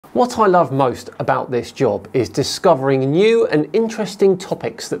What I love most about this job is discovering new and interesting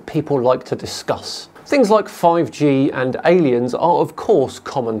topics that people like to discuss. Things like 5G and aliens are of course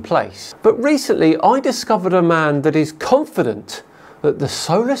commonplace. But recently I discovered a man that is confident that the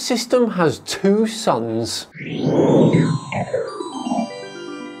solar system has two suns.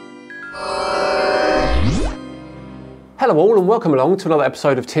 Hello all and welcome along to another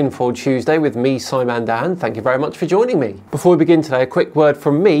episode of Tinfoil Tuesday with me, Simon Dan. Thank you very much for joining me. Before we begin today, a quick word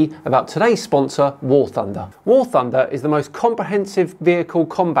from me about today's sponsor, War Thunder. War Thunder is the most comprehensive vehicle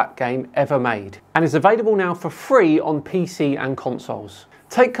combat game ever made and is available now for free on PC and consoles.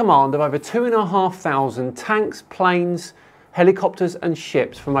 Take command of over 2,500 tanks, planes, helicopters and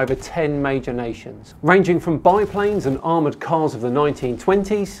ships from over 10 major nations, ranging from biplanes and armoured cars of the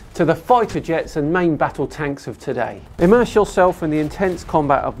 1920s to the fighter jets and main battle tanks of today. Immerse yourself in the intense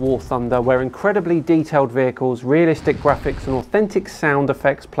combat of War Thunder, where incredibly detailed vehicles, realistic graphics and authentic sound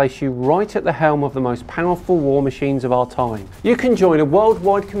effects place you right at the helm of the most powerful war machines of our time. You can join a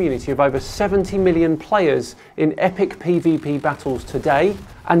worldwide community of over 70 million players in epic PvP battles today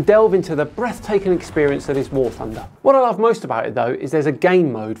and delve into the breathtaking experience that is War Thunder. What I love most about it though is there's a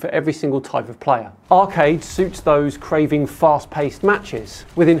game mode for every single type of player. Arcade suits those craving fast-paced matches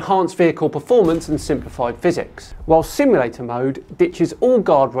with enhanced vehicle performance and simplified physics, while simulator mode ditches all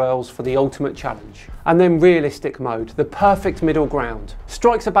guardrails for the ultimate challenge. And then realistic mode, the perfect middle ground,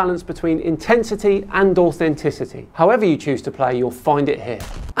 strikes a balance between intensity and authenticity. However you choose to play, you'll find it here.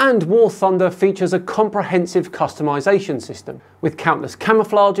 And War Thunder features a comprehensive customization system with countless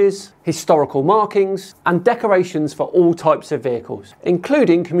camouflages, historical markings and decorations for all types of vehicles,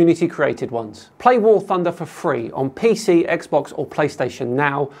 including community created ones. Play War Thunder for free on PC, Xbox or PlayStation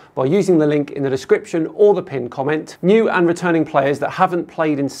now by using the link in the description or the pinned comment. New and returning players that haven't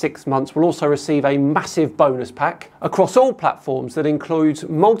played in 6 months will also receive a massive bonus pack across all platforms that includes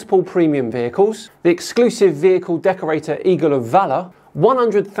multiple premium vehicles, the exclusive vehicle decorator Eagle of Valor,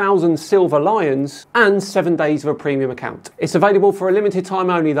 100,000 silver lions and 7 days of a premium account. It's available for a limited time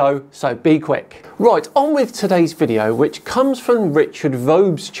only though, so be quick. Right, on with today's video, which comes from Richard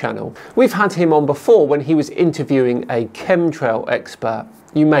Vobe's channel. We've had him on before when he was interviewing a chemtrail expert.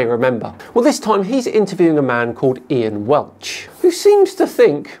 You may remember. Well, this time he's interviewing a man called Ian Welch, who seems to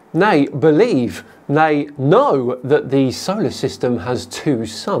think, nay, believe, nay, know that the solar system has two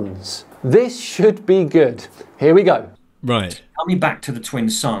suns. This should be good. Here we go. Right. Coming back to the twin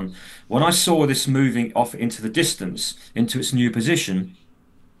sun, when I saw this moving off into the distance, into its new position,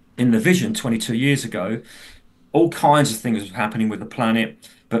 in the vision 22 years ago, all kinds of things were happening with the planet,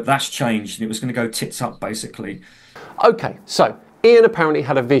 but that's changed and it was going to go tits up basically. Okay, so Ian apparently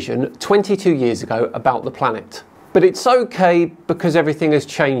had a vision 22 years ago about the planet. But it's okay because everything has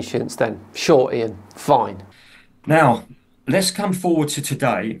changed since then. Sure, Ian, fine. Now, let's come forward to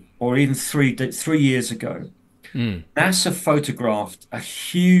today, or even three years ago. NASA photographed a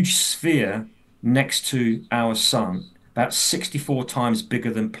huge sphere next to our sun, about 64 times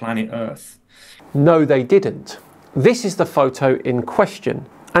bigger than planet Earth. No, they didn't. This is the photo in question,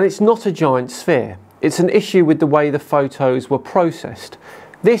 and it's not a giant sphere. It's an issue with the way the photos were processed.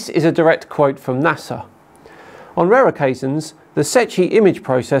 This is a direct quote from NASA. On rare occasions, the Secchi image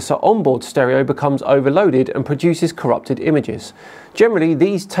processor onboard stereo becomes overloaded and produces corrupted images. Generally,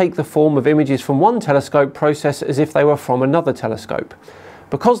 these take the form of images from one telescope processed as if they were from another telescope.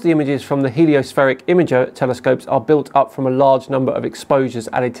 Because the images from the heliospheric imager telescopes are built up from a large number of exposures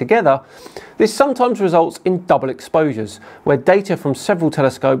added together, this sometimes results in double exposures, where data from several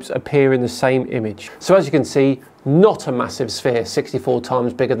telescopes appear in the same image. So as you can see, not a massive sphere, 64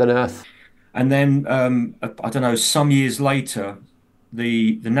 times bigger than Earth. And then, I don't know, some years later,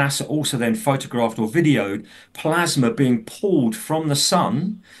 the NASA also then photographed or videoed plasma being pulled from the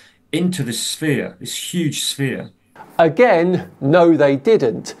sun into this sphere, this huge sphere. Again, no they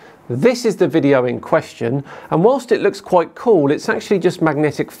didn't. This is the video in question, and whilst it looks quite cool, it's actually just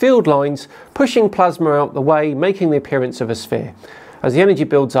magnetic field lines pushing plasma out the way, making the appearance of a sphere. As the energy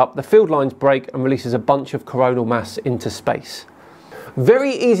builds up, the field lines break and releases a bunch of coronal mass into space.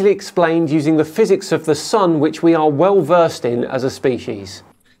 Very easily explained using the physics of the sun, which we are well versed in as a species.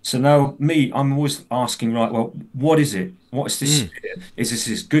 So now I'm always asking, right, well, what is it? What is this sphere? Is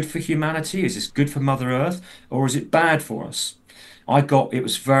this good for humanity? Is this good for Mother Earth? Or is it bad for us? It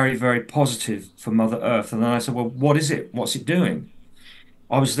was very, very positive for Mother Earth. And then I said, well, what is it? What's it doing?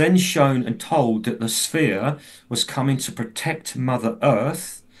 I was then shown and told that the sphere was coming to protect Mother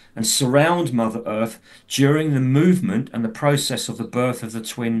Earth and surround Mother Earth during the movement and the process of the birth of the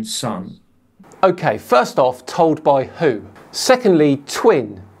twin sun. Okay, first off, told by who? Secondly,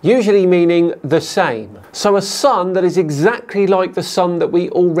 twin. usually meaning the same. So a sun that is exactly like the sun that we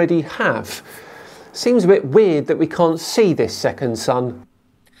already have. Seems a bit weird that we can't see this second sun.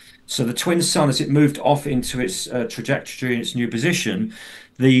 So the twin sun, as it moved off into its trajectory in its new position,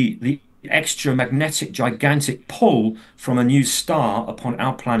 the extra magnetic gigantic pull from a new star upon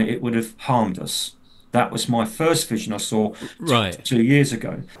our planet, it would have harmed us. That was my first vision I saw Right. 2 years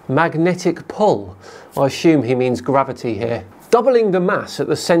ago. Magnetic pull. I assume he means gravity here. Doubling the mass at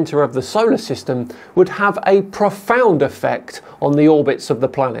the centre of the solar system would have a profound effect on the orbits of the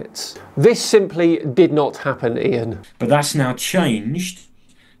planets. This simply did not happen, Ian. But that's now changed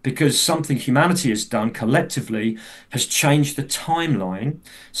because something humanity has done collectively has changed the timeline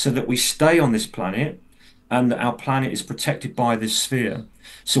so that we stay on this planet and that our planet is protected by this sphere.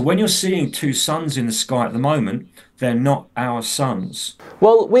 So when you're seeing two suns in the sky at the moment, they're not our suns.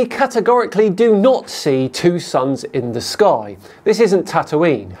 Well, we categorically do not see two suns in the sky. This isn't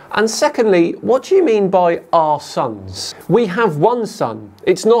Tatooine. And secondly, what do you mean by our suns? We have one sun.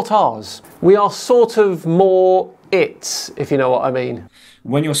 It's not ours. We are sort of more its, if you know what I mean.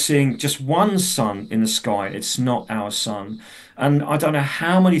 When you're seeing just one sun in the sky, it's not our sun. And I don't know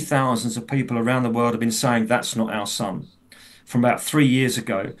how many thousands of people around the world have been saying that's not our sun. From about 3 years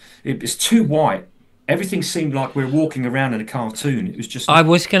ago, it's too white. Everything seemed like we're walking around in a cartoon. It was just... I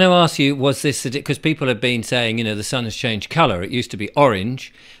was going to ask you, was this... Because people have been saying, you know, the sun has changed colour. It used to be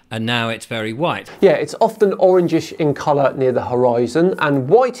orange, and now it's very white. Yeah, it's often orangish in colour near the horizon and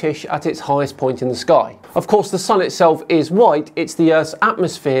whitish at its highest point in the sky. Of course, the sun itself is white. It's the Earth's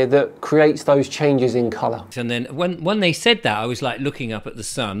atmosphere that creates those changes in colour. And then when they said that, I was like looking up at the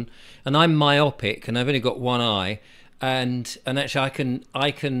sun, and I'm myopic, and I've only got one eye, and actually I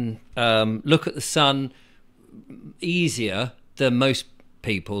can look at the sun easier than most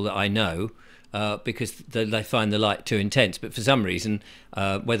people that I know, because they find the light too intense. But for some reason,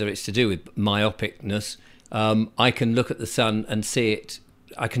 whether it's to do with myopicness, I can look at the sun and see it.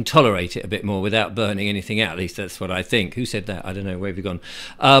 I can tolerate it a bit more without burning anything out. At least that's what I think. Who said that? I don't know. Where have you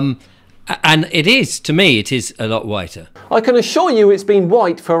gone? And it is, to me, it is a lot whiter. I can assure you it's been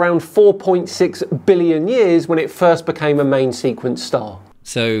white for around 4.6 billion years when it first became a main sequence star.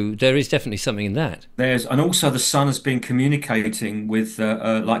 So there is definitely something in that. And also the sun has been communicating with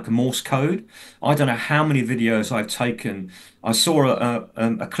like Morse code. I don't know how many videos I've taken. I saw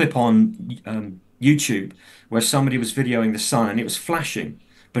a clip on YouTube where somebody was videoing the sun and it was flashing,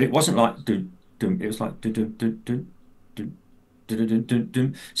 but it wasn't like dum dum. It was like dum dum dum dum dum dum dum dum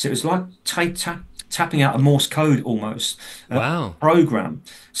dum. So it was like tapping out a Morse code almost. Wow. Program.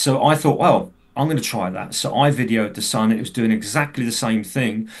 So I thought, well, I'm going to try that. So I videoed the sun. It was doing exactly the same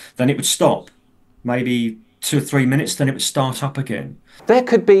thing. Then it would stop, maybe 2 or 3 minutes. Then it would start up again. There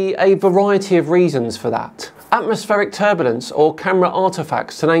could be a variety of reasons for that. Atmospheric turbulence or camera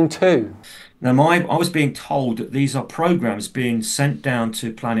artifacts, to name two. Now, I was being told that these are programs being sent down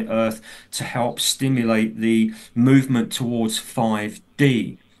to planet Earth to help stimulate the movement towards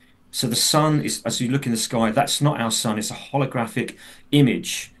 5D. So the sun is, as you look in the sky, that's not our sun. It's a holographic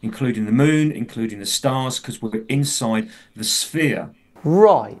image, including the moon, including the stars, because we're inside the sphere.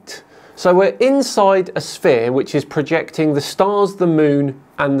 Right. So we're inside a sphere which is projecting the stars, the moon,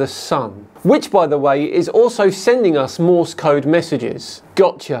 and the sun. Which, by the way, is also sending us Morse code messages.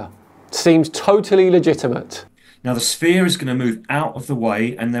 Gotcha. Seems totally legitimate. Now the sphere is going to move out of the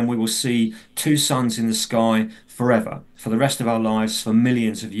way, and then we will see two suns in the sky forever, for the rest of our lives, for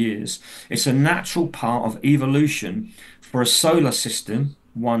millions of years. It's a natural part of evolution for a solar system,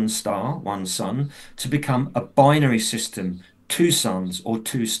 one star, one sun, to become a binary system, two suns or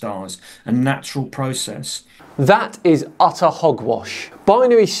two stars, a natural process. That is utter hogwash.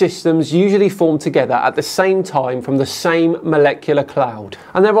 Binary systems usually form together at the same time from the same molecular cloud.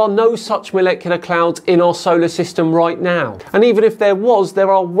 And there are no such molecular clouds in our solar system right now. And even if there was,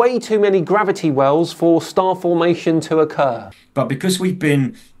 there are way too many gravity wells for star formation to occur. But because we've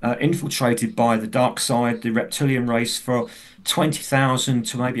been infiltrated by the dark side, the reptilian race, for 20,000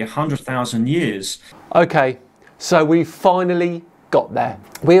 to maybe 100,000 years. Okay, so we finally got there.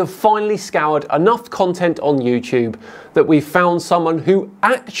 We have finally scoured enough content on YouTube that we've found someone who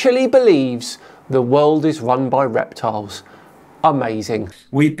actually believes the world is run by reptiles. Amazing.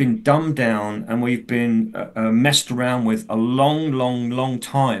 We've been dumbed down and we've been messed around with a long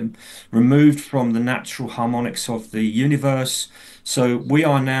time, removed from the natural harmonics of the universe. So we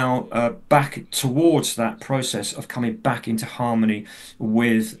are now back towards that process of coming back into harmony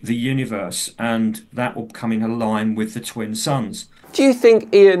with the universe, and that will come in line with the twin suns. Do you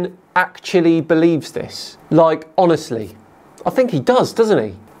think Ian actually believes this? Like, honestly? I think he does, doesn't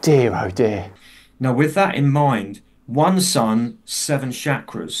he? Dear, oh dear. Now, with that in mind, one sun, 7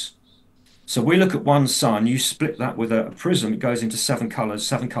 chakras. So we look at one sun, you split that with a prism, it goes into 7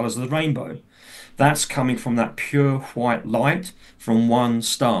 colors of the rainbow. That's coming from that pure white light from one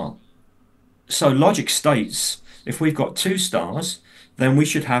star. So logic states, if we've got 2 stars, then we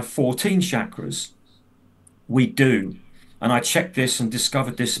should have 14 chakras. We do. And I checked this and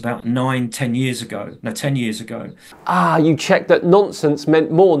discovered this about 10 years ago. No, 10 years ago. Ah, you checked that nonsense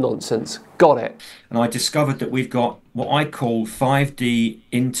meant more nonsense. Got it. And I discovered that we've got what I call 5D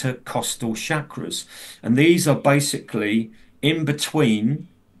intercostal chakras. And these are basically in between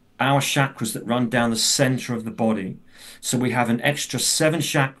our chakras that run down the center of the body. So we have an extra 7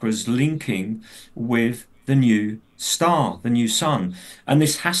 chakras linking with the new star, the new sun. And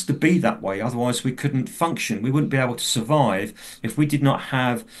this has to be that way, otherwise we couldn't function. We wouldn't be able to survive if we did not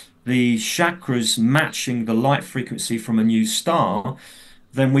have the chakras matching the light frequency from a new star.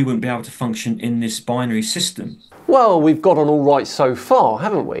 Then we wouldn't be able to function in this binary system. Well, we've got on all right so far,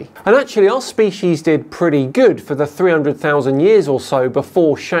 haven't we? And actually our species did pretty good for the 300,000 years or so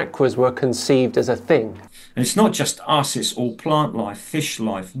before chakras were conceived as a thing. And it's not just us, it's all plant life, fish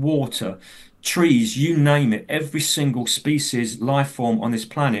life, water, trees, you name it. Every single species, life form on this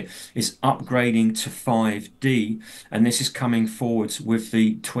planet is upgrading to 5D. And this is coming forwards with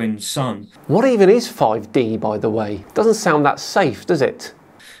the twin sun. What even is 5D, by the way? Doesn't sound that safe, does it?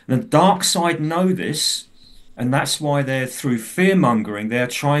 The dark side know this, and that's why they're, through fear mongering, they're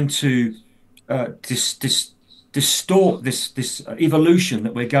trying to distort this evolution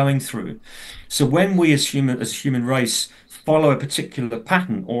that we're going through. So when we as human race follow a particular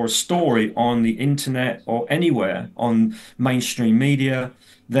pattern or a story on the internet or anywhere on mainstream media,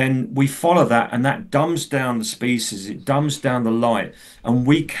 then we follow that, and that dumbs down the species, it dumbs down the light, and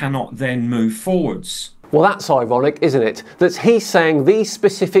we cannot then move forwards. Well, that's ironic, isn't it? That he's saying these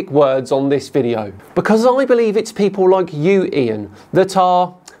specific words on this video. Because I believe it's people like you, Ian, that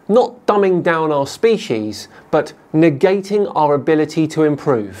are not dumbing down our species, but negating our ability to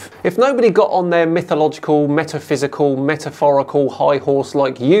improve. If nobody got on their mythological, metaphysical, metaphorical high horse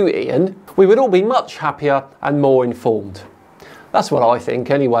like you, Ian, we would all be much happier and more informed. That's what I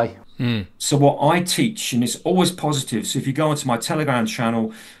think, anyway. So what I teach, and it's always positive, so if you go onto my Telegram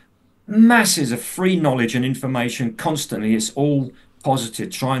channel, masses of free knowledge and information constantly, it's all positive,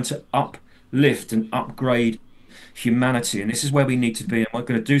 trying to uplift and upgrade humanity. And this is where we need to be. I'm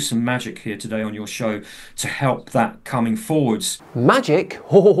going to do some magic here today on your show to help that coming forwards. Magic?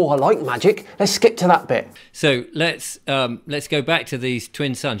 Oh, I like magic. Let's skip to that bit. So let's go back to these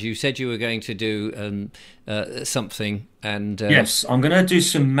twin suns. You said you were going to do something, and yes, I'm going to do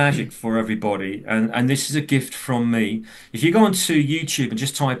some magic for everybody, and this is a gift from me. If you go onto YouTube and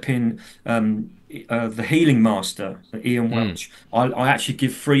just type in the Healing Master, Ian Welch, I actually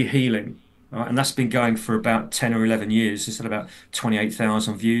give free healing. Right, and that's been going for about 10 or 11 years. It's at about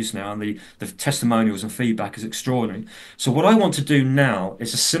 28,000 views now, and the testimonials and feedback is extraordinary. So what I want to do now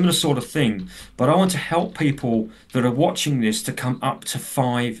is a similar sort of thing, but I want to help people that are watching this to come up to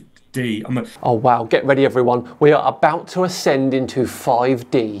 5D. Oh wow, get ready everyone. We are about to ascend into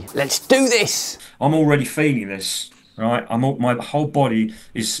 5D. Let's do this! I'm already feeling this. Right, my whole body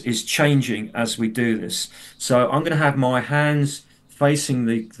is changing as we do this. So I'm going to have my hands facing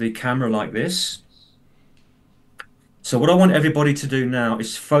the camera like this. So what I want everybody to do now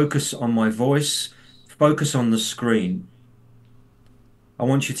is focus on my voice, focus on the screen. I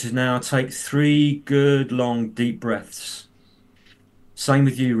want you to now take 3 good long deep breaths. Same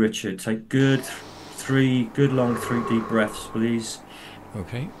with you, Richard. Take 3 good long deep breaths, please.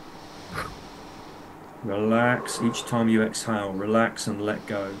 Okay. Relax each time you exhale. Relax and let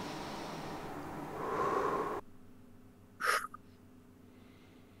go.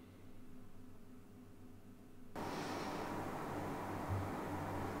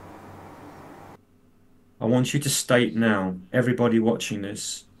 I want you to state now, everybody watching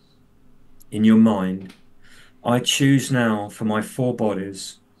this, in your mind, I choose now for my 4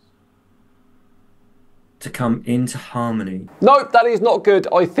 bodies to come into harmony. Nope, that is not good.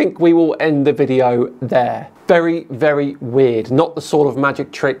 I think we will end the video there. Very, very weird. Not the sort of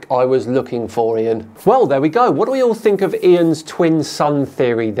magic trick I was looking for, Ian. Well, there we go. What do we all think of Ian's twin sun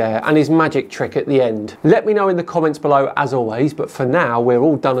theory there and his magic trick at the end? Let me know in the comments below as always, but for now, we're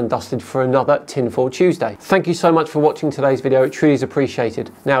all done and dusted for another Tinfoil Tuesday. Thank you so much for watching today's video. It truly is appreciated.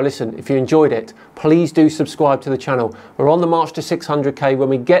 Now listen, if you enjoyed it, please do subscribe to the channel. We're on the march to 600k. When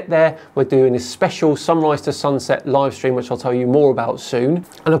we get there, we're doing a special sunrise to sunset live stream, which I'll tell you more about soon.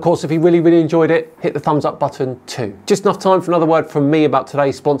 And of course, if you really, really enjoyed it, hit the thumbs up button button too. Just enough time for another word from me about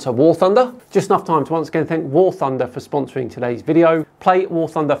today's sponsor, War Thunder. Just enough time to once again thank War Thunder for sponsoring today's video. Play War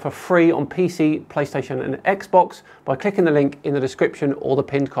Thunder for free on PC, PlayStation and Xbox by clicking the link in the description or the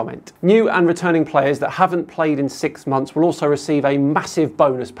pinned comment. New and returning players that haven't played in 6 months will also receive a massive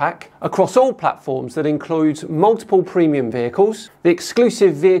bonus pack across all platforms that includes multiple premium vehicles, the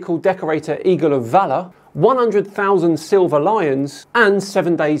exclusive vehicle decorator Eagle of Valor, 100,000 silver lions and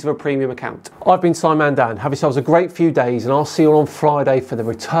 7 days of a premium account. I've been Simon Dan. Have yourselves a great few days and I'll see you on Friday for the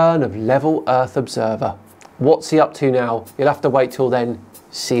return of Level Earth Observer. What's he up to now? You'll have to wait till then.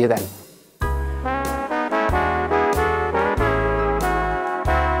 See you then.